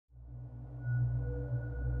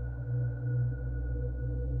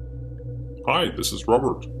Hi, this is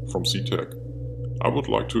Robert from CTAG. I would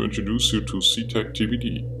like to introduce you to CTAG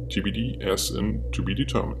TBD, TBD as in to be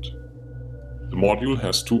determined. The module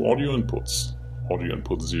has two audio inputs, audio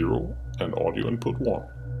input 0 and audio input 1.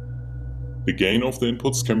 The gain of the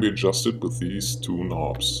inputs can be adjusted with these two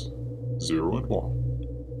knobs, 0 and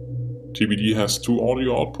 1. TBD has two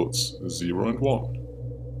audio outputs, 0 and 1.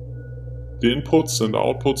 The inputs and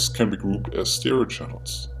outputs can be grouped as stereo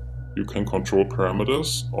channels. You can control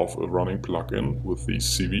parameters of a running plugin with these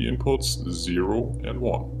CV inputs 0 and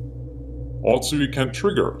 1. Also, you can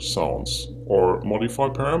trigger sounds or modify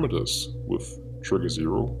parameters with trigger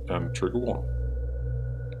 0 and trigger 1.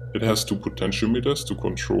 It has two potentiometers to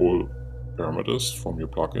control parameters from your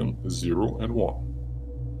plugin 0 and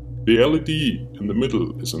 1. The LED in the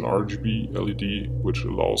middle is an RGB LED which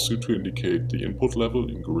allows you to indicate the input level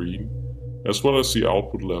in green as well as the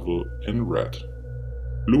output level in red.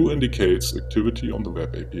 Blue indicates activity on the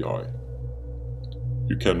web API.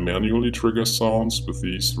 You can manually trigger sounds with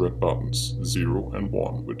these red buttons, 0 and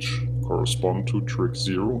 1, which correspond to trig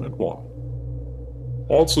 0 and 1.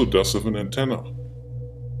 Also does have an antenna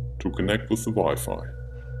to connect with the Wi-Fi.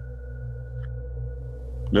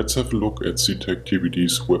 Let's have a look at CTAG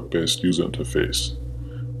TBD's web-based user interface.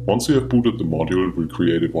 Once you have booted the module, it will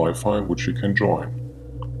create a Wi-Fi which you can join.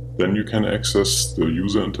 Then you can access the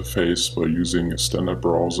user interface by using a standard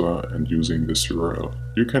browser and using this URL.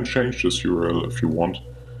 You can change this URL if you want,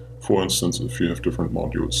 for instance if you have different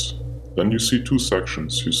modules. Then you see two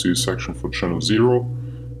sections. You see a section for channel 0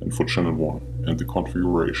 and for channel 1 and the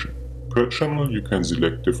configuration. Per channel you can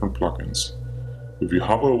select different plugins. If you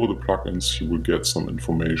hover over the plugins you will get some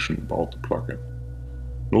information about the plugin.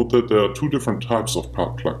 Note that there are two different types of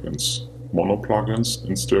plugins, mono plugins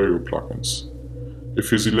and stereo plugins. If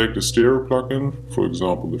you select a stereo plugin, for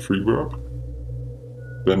example the reverb,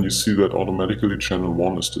 then you see that automatically channel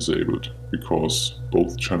 1 is disabled, because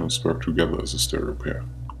both channels work together as a stereo pair.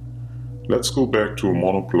 Let's go back to a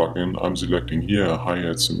mono plugin. I'm selecting here a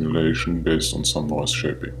hi-hat simulation based on some noise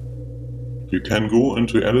shaping. You can go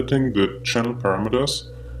into editing the channel parameters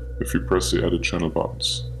if you press the edit channel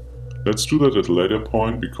buttons. Let's do that at a later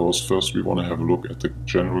point, because first we want to have a look at the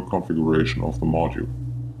general configuration of the module.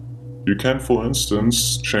 You can, for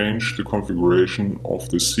instance, change the configuration of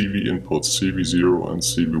the CV inputs CV0 and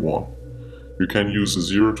CV1. You can use a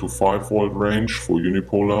 0 to 5 volt range for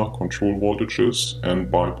unipolar control voltages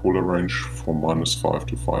and bipolar range for -5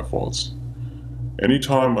 to 5 volts.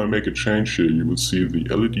 Anytime I make a change here, you will see the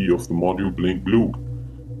LED of the module blink blue.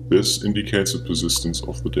 This indicates the persistence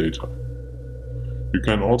of the data. You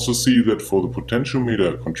can also see that for the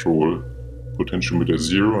potentiometer control, potentiometer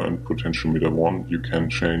 0 and potentiometer 1, you can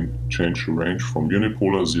change the range from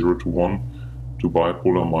unipolar 0 to 1 to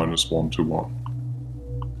bipolar -1 to 1.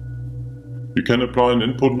 You can apply an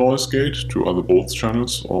input noise gate to either both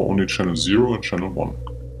channels or only channel 0 and channel 1.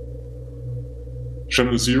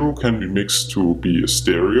 Channel 0 can be mixed to be a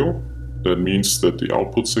stereo. That means that the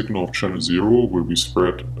output signal of channel 0 will be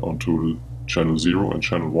spread onto channel 0 and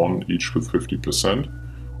channel 1 each with 50%,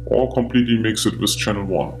 or completely mix it with channel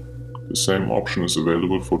 1. The same option is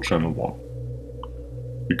available for channel 1.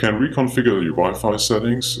 You can reconfigure your Wi-Fi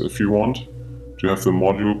settings if you want to have the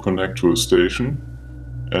module connect to a station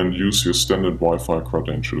and use your standard Wi-Fi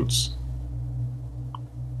credentials.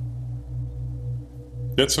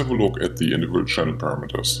 Let's have a look at the individual channel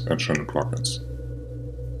parameters and channel plugins.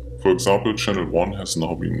 For example, channel 1 has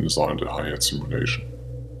now been assigned a hi-hat simulation.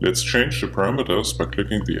 Let's change the parameters by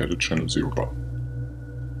clicking the Edit Channel 0 button.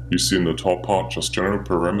 You see in the top part just general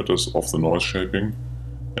parameters of the noise shaping,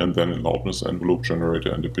 and then a loudness envelope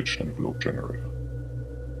generator and a pitch envelope generator.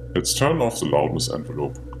 Let's turn off the loudness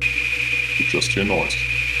envelope. You just hear noise.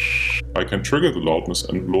 I can trigger the loudness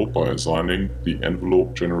envelope by assigning the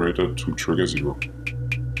envelope generator to trigger 0.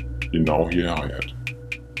 You now hear a hi-hat.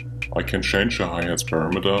 I can change the hi-hat's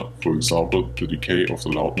parameter, for example the decay of the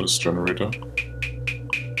loudness generator.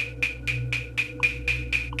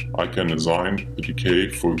 I can assign the decay,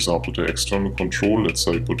 for example, to external control, let's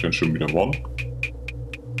say potentiometer 1.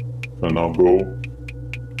 If I now go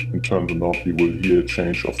and turn the knob, you will hear a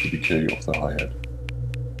change of the decay of the hi-hat.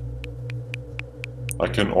 I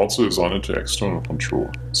can also assign it to external control.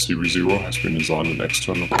 CV0 has been assigned an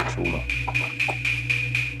external controller.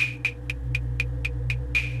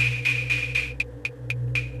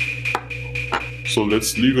 So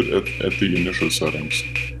let's leave it at the initial settings.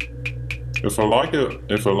 If I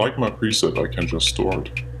like my preset, I can just store it.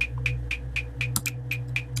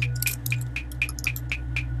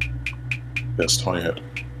 Best hi-hat.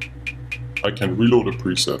 I can reload a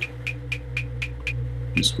preset.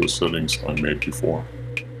 These were settings I made before.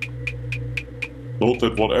 Note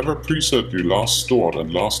that whatever preset you last stored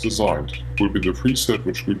and last designed will be the preset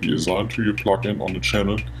which will be assigned to your plugin on the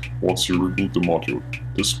channel once you reboot the module.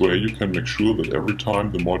 This way you can make sure that every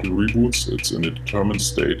time the module reboots it's in a determined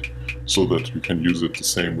state so that you can use it the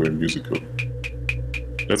same way musically.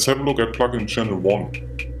 Let's have a look at plugin channel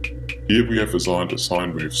 1. Here we have assigned a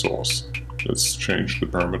sine wave source. Let's change the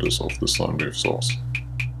parameters of the sine wave source.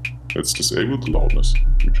 Let's disable the loudness,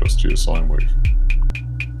 we just hear a sine wave.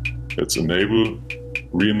 Let's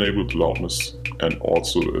re-enable the loudness and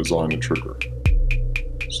also assign a trigger.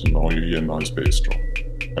 So now you hear a nice bass drum.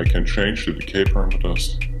 I can change the decay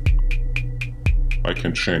parameters. I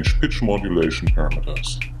can change pitch modulation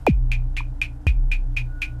parameters.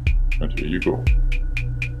 And here you go.